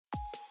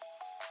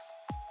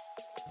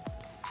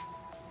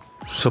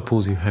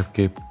Suppose you have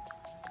kept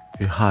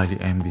a highly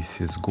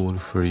ambitious goal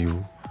for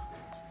you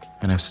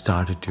and have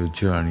started your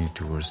journey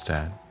towards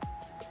that.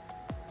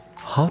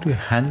 How do you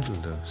handle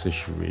the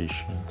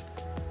situation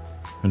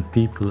when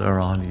people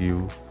around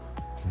you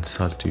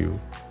insult you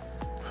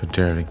for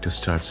daring to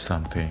start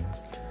something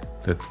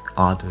that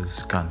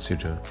others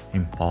consider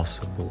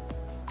impossible?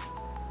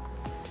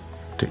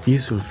 The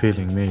usual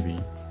feeling may be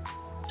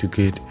to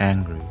get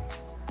angry,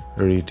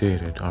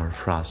 irritated, or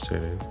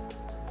frustrated.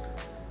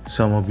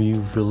 Some of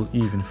you will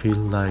even feel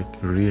like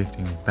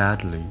reacting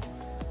badly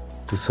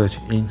to such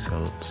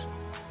insults,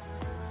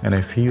 and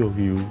a few of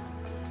you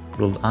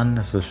will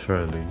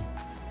unnecessarily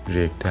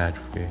react that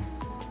way.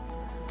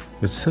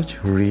 But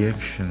such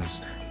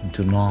reactions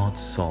do not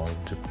solve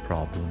the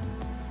problem.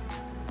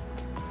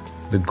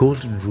 The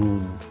golden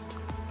rule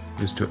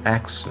is to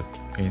accept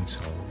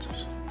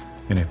insults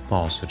in a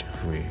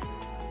positive way.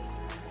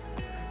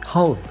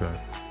 However,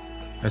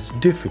 it's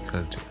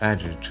difficult to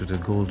adhere to the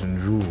golden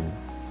rule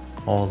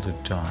all the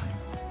time.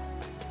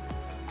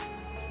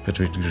 But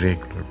with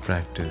regular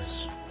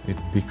practice, it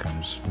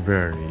becomes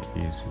very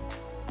easy.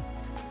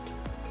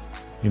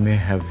 You may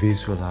have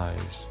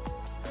visualized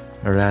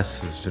or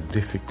assessed the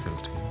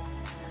difficulty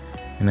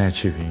in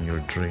achieving your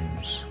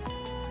dreams,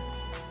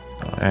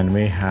 and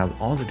may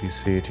have already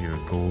set your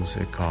goals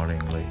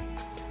accordingly,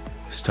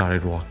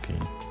 started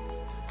walking,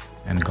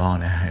 and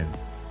gone ahead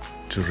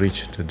to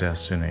reach the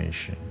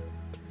destination.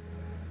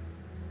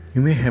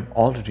 You may have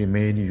already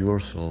made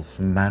yourself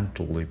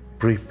mentally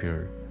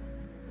prepared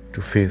to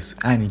face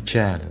any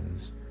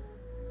challenge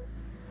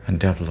and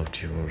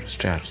developed your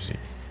strategy.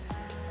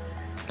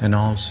 And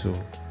also,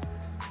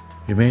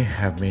 you may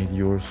have made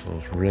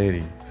yourself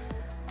ready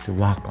to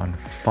walk on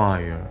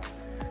fire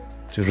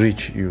to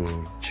reach your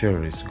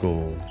cherished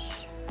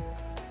goals.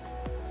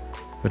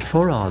 But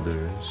for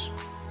others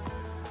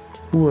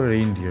who are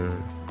in their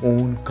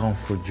own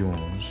comfort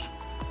zones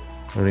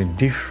or in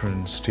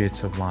different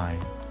states of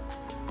mind,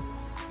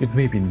 it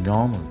may be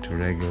normal to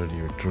regard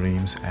your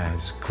dreams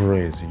as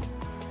crazy.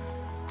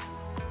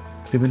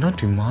 They may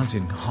not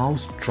imagine how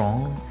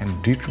strong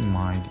and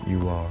determined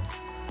you are,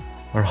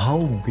 or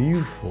how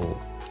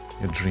beautiful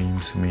your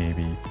dreams may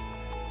be.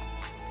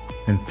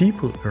 When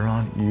people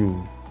around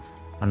you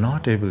are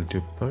not able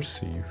to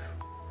perceive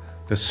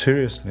the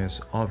seriousness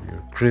of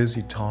your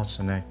crazy thoughts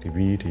and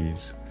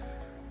activities,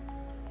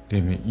 they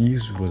may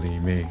easily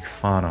make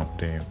fun of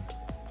them.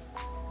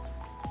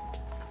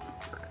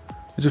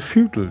 It's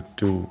futile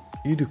to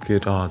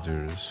educate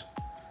others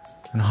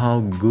on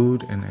how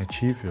good and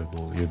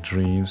achievable your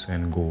dreams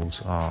and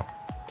goals are.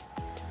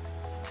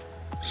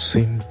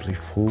 Simply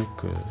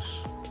focus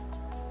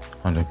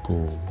on the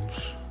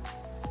goals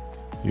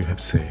you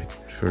have set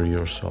for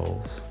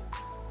yourself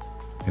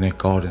in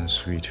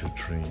accordance with your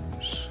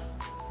dreams,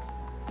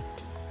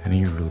 and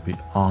you will be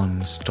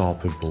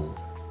unstoppable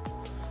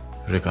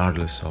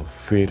regardless of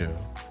whether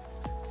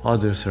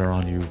others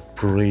around you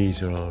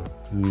praise or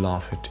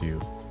laugh at you.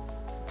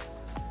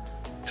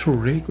 Through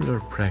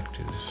regular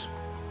practice,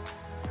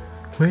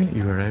 when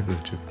you are able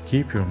to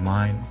keep your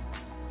mind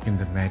in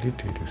the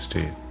meditative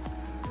state,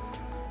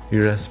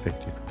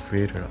 irrespective of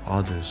whether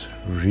others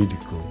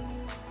ridicule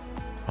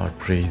or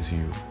praise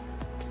you,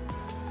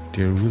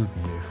 there will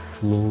be a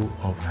flow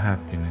of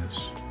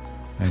happiness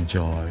and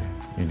joy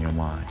in your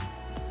mind,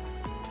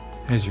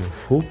 as your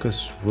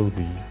focus will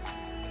be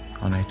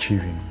on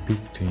achieving big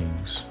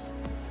things,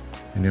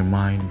 and your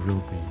mind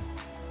will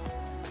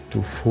be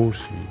to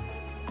foresee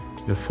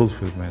the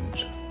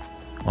fulfillment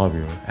of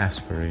your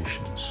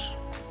aspirations.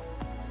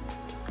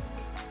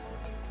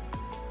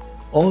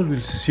 All will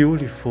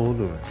surely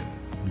follow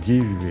and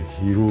give you a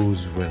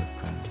hero's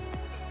welcome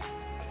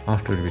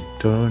after you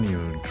turn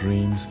your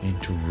dreams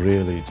into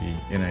reality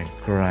in a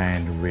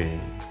grand way.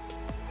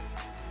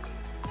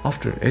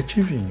 After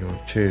achieving your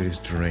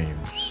cherished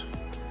dreams,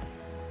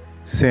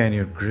 send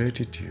your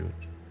gratitude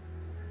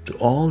to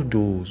all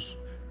those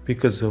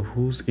because of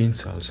whose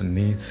insults and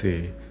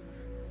naysay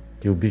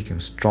you become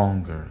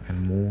stronger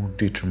and more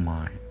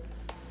determined.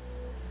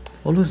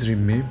 Always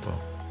remember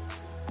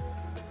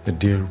that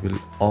there will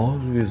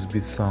always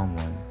be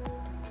someone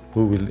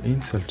who will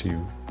insult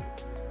you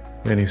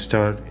when you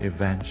start a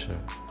venture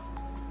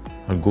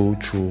or go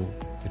through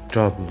a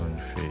turbulent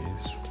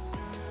phase.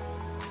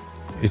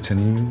 It's on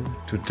you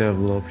to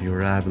develop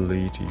your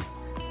ability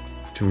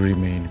to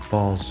remain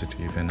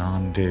positive and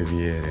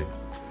undeviated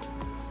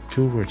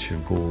towards your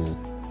goal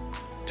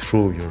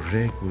through your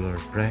regular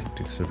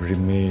practice of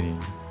remaining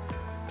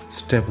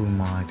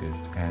stable-minded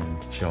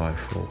and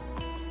joyful.